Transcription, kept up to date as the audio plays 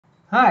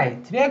Hi,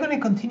 today I'm going to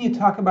continue to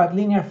talk about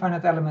linear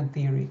finite element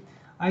theory.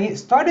 I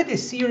started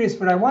this series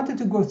where I wanted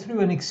to go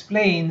through and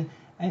explain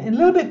in a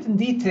little bit in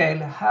detail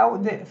how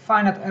the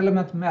finite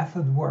element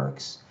method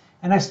works.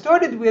 And I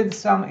started with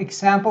some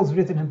examples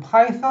written in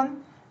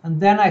Python, and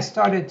then I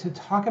started to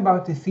talk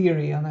about the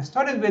theory. And I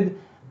started with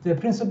the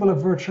principle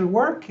of virtual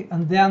work,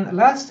 and then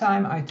last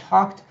time I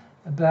talked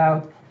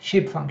about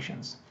shape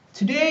functions.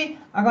 Today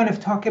I'm going to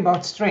talk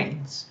about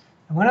strains.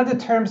 And one of the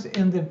terms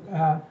in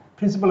the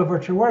principle of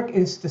virtual work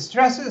is the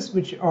stresses,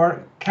 which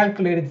are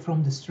calculated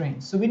from the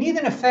strains. So we need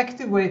an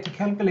effective way to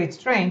calculate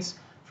strains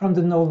from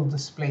the nodal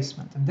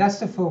displacement. And that's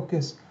the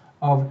focus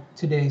of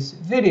today's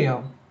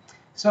video.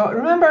 So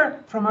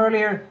remember from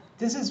earlier,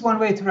 this is one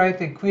way to write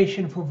the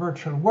equation for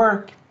virtual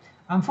work.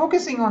 I'm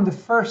focusing on the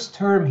first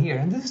term here.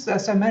 And this,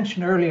 as I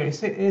mentioned earlier,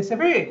 it's a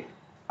very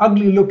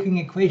ugly looking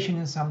equation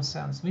in some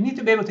sense. We need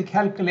to be able to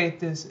calculate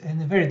this in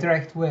a very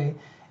direct way.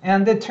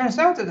 And it turns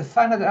out that the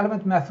finite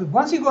element method,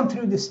 once you've gone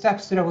through the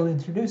steps that I will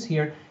introduce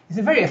here, is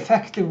a very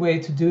effective way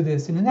to do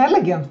this, in an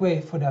elegant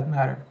way for that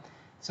matter.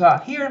 So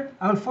here,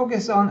 I'll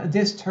focus on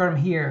this term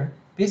here,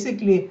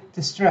 basically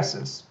the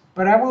stresses.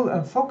 But I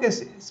will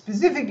focus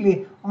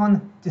specifically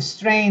on the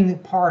strain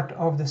part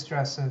of the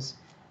stresses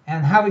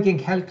and how we can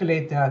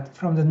calculate that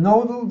from the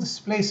nodal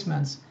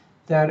displacements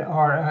that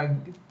are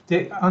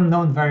the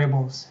unknown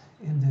variables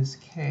in this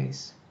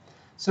case.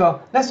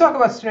 So let's talk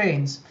about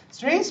strains.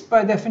 Strains,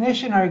 by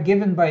definition, are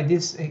given by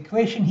this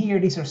equation here.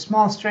 These are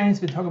small strains.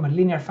 We're talking about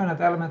linear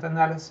finite element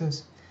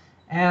analysis.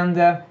 And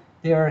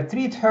there are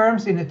three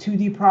terms in a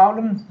 2D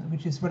problem,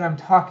 which is what I'm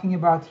talking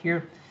about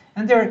here.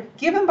 And they're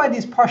given by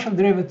these partial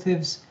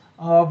derivatives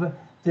of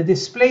the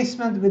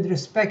displacement with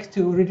respect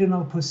to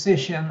original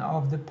position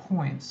of the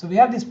point. So we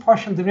have these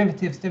partial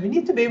derivatives that we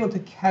need to be able to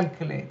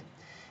calculate.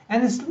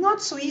 And it's not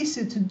so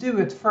easy to do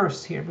it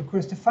first here,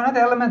 because the finite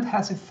element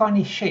has a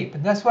funny shape.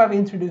 And that's why we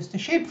introduced the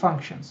shape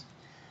functions.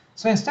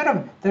 So instead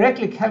of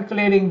directly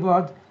calculating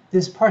what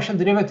this partial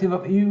derivative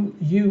of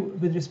u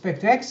with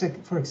respect to x,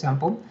 for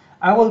example,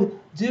 I will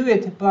do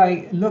it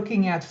by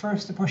looking at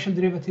first the partial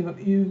derivative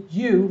of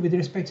u with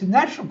respect to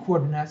natural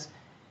coordinates,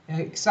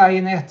 xi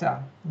and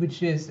eta,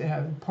 which is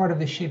part of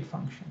the shape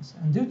functions.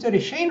 And due to the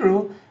chain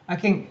rule, I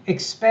can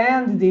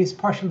expand these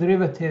partial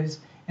derivatives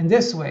in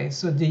this way,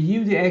 so the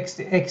u, the x,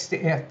 the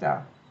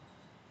eta,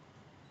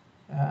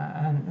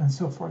 and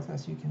so forth,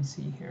 as you can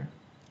see here.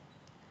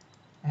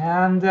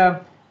 And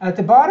at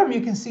the bottom,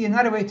 you can see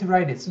another way to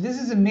write it. So this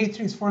is a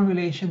matrix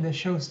formulation that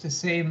shows the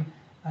same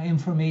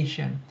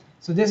information.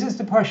 So this is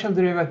the partial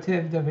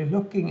derivative that we're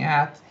looking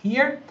at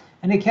here,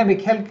 and it can be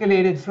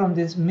calculated from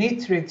this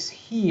matrix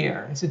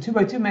here. It's a 2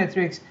 by 2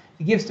 matrix.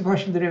 It gives the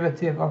partial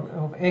derivative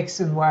of x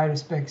and y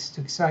respects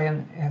to xi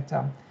and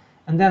eta.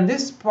 And then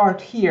this part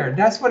here,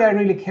 that's what I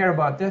really care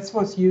about. That's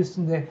what's used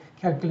in the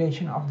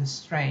calculation of the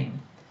strain.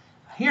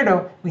 Here,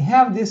 though, we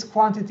have this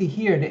quantity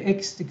here, the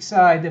x xi,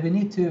 that we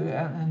need to,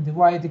 and the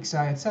y xi,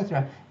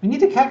 etc. We need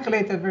to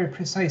calculate that very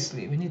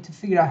precisely. We need to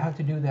figure out how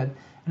to do that.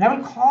 And I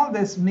will call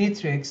this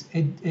matrix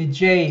a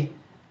J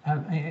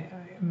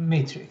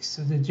matrix.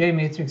 So the J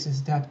matrix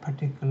is that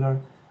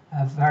particular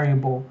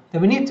variable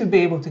that we need to be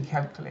able to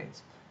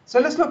calculate. So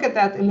let's look at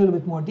that in a little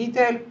bit more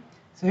detail.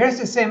 So here's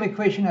the same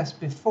equation as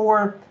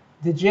before.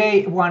 The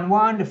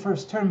J11, the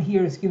first term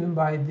here, is given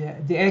by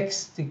the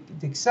x, the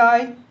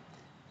xi,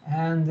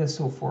 and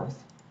so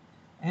forth.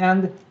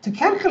 And to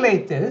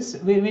calculate this,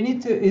 we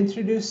need to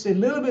introduce a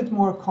little bit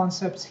more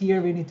concepts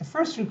here. We need to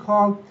first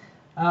recall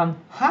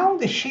how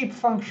the shape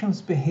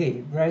functions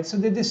behave, right? So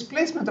the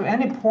displacement of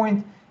any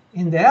point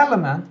in the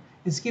element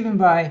is given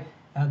by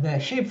the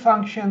shape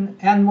function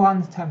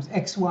n1 times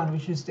x1,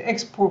 which is the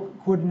x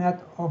coordinate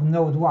of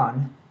node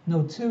 1,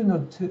 node 2,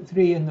 node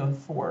 3, and node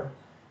 4.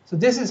 So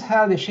this is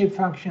how the shape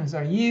functions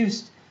are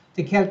used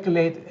to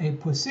calculate a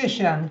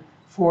position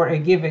for a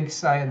given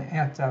xi and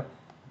eta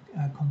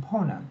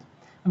component.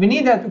 And we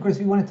need that because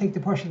we want to take the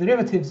partial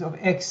derivatives of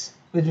x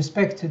with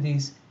respect to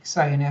these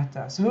xi and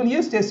eta. So we'll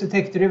use this to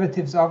take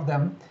derivatives of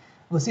them.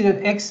 We'll see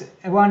that x1,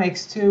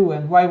 x2,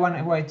 and y1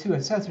 and y2,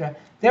 etc.,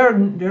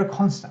 they're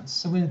constants.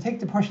 So when we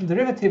take the partial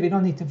derivative, we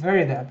don't need to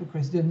vary that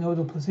because the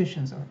nodal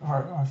positions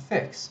are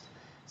fixed.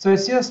 So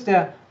it's just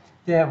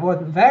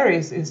what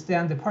varies is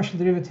then the partial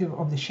derivative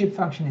of the shape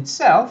function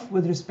itself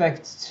with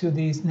respect to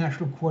these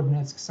natural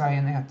coordinates xi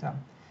and eta.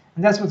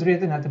 And that's what's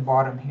written at the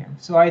bottom here.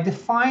 So I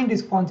define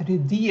this quantity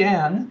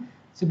dn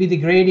to be the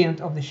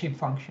gradient of the shape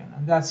function.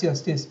 And that's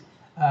just this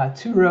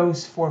 2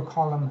 rows, 4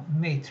 column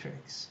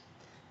matrix.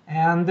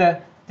 And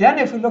then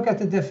if we look at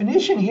the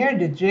definition here,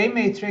 the J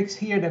matrix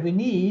here that we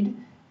need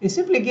is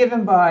simply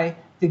given by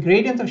the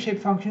gradient of shape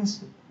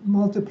functions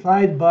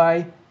multiplied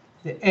by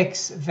the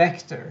x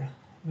vector,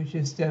 which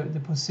is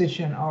the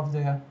position of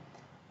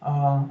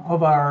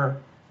our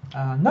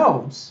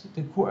nodes,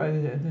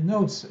 the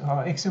nodes,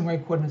 x and y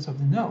coordinates of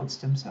the nodes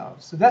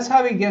themselves. So that's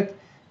how we get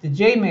the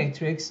J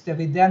matrix that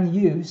we then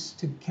use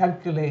to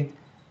calculate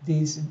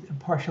these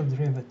partial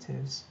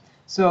derivatives.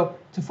 So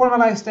to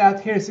formalize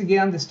that, here's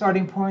again the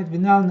starting point. We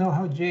now know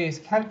how J is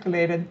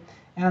calculated.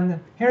 And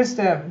here's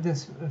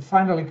this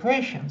final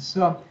equation.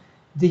 So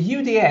the u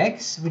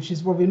dx, which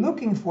is what we're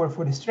looking for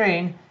the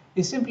strain,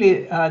 is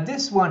simply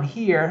this one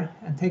here,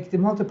 and take the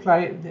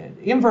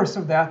inverse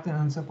of that, and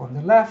ends up on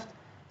the left.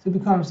 So it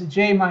becomes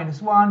j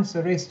minus 1,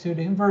 so raised to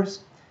the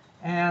inverse,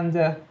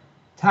 and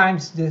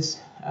times this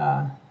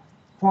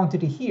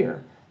quantity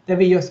here that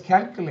we just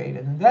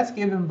calculated. And that's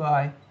given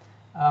by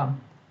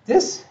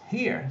this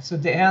here, so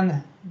the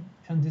n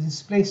and the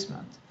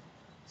displacement.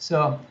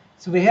 So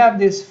we have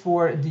this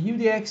for the u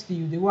dx, the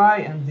u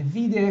dy, and the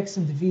v dx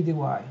and the v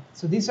dy.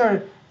 So these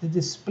are the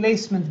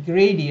displacement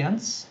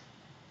gradients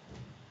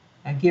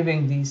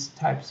giving these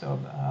types of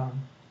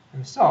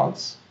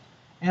results.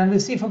 And we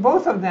see for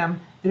both of them,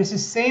 there's the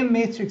same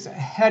matrix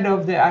ahead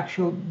of the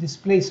actual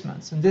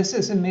displacements. And this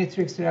is a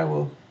matrix that I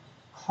will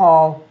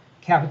call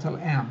capital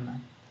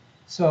M.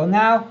 So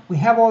now we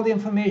have all the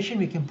information.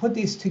 We can put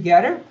these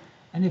together.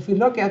 And if we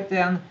look at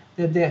them,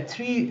 the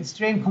three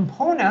strain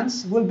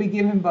components will be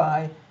given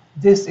by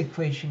this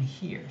equation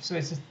here. So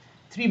it's a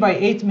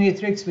 3×8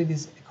 matrix with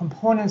these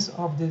components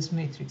of this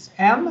matrix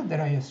M that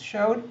I just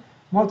showed,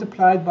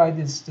 multiplied by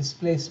this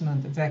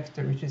displacement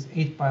vector, which is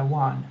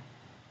 8×1.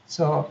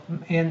 So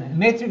in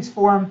matrix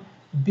form,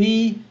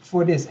 B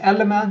for this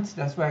element,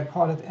 that's why I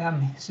call it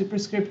M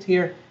superscript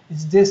here,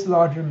 is this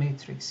larger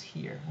matrix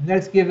here. And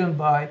that's given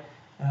by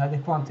the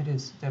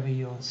quantities that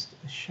we just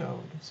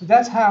showed. So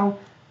that's how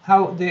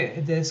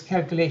this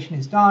calculation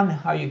is done,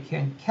 how you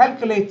can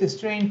calculate the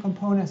strain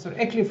components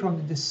directly from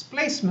the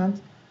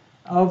displacement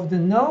of the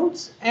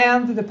nodes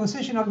and the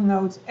position of the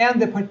nodes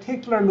and the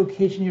particular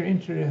location you're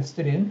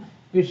interested in,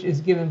 which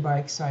is given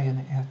by xi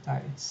and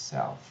eta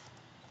itself.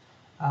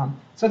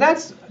 So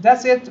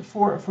that's it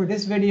for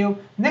this video.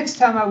 Next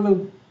time I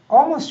will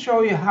almost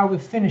show you how we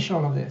finish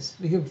all of this.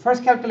 We will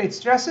first calculate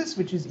stresses,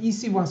 which is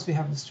easy once we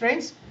have the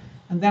strains,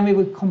 and then we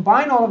will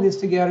combine all of this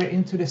together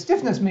into the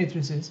stiffness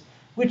matrices,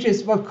 which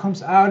is what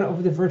comes out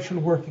of the virtual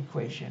work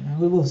equation. And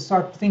we will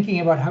start thinking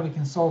about how we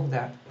can solve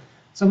that.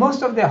 So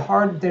most of the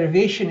hard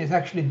derivation is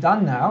actually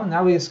done now.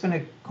 Now we're just going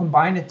to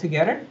combine it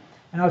together,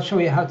 and I'll show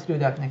you how to do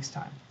that next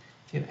time.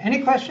 If you have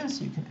any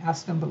questions, you can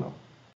ask them below.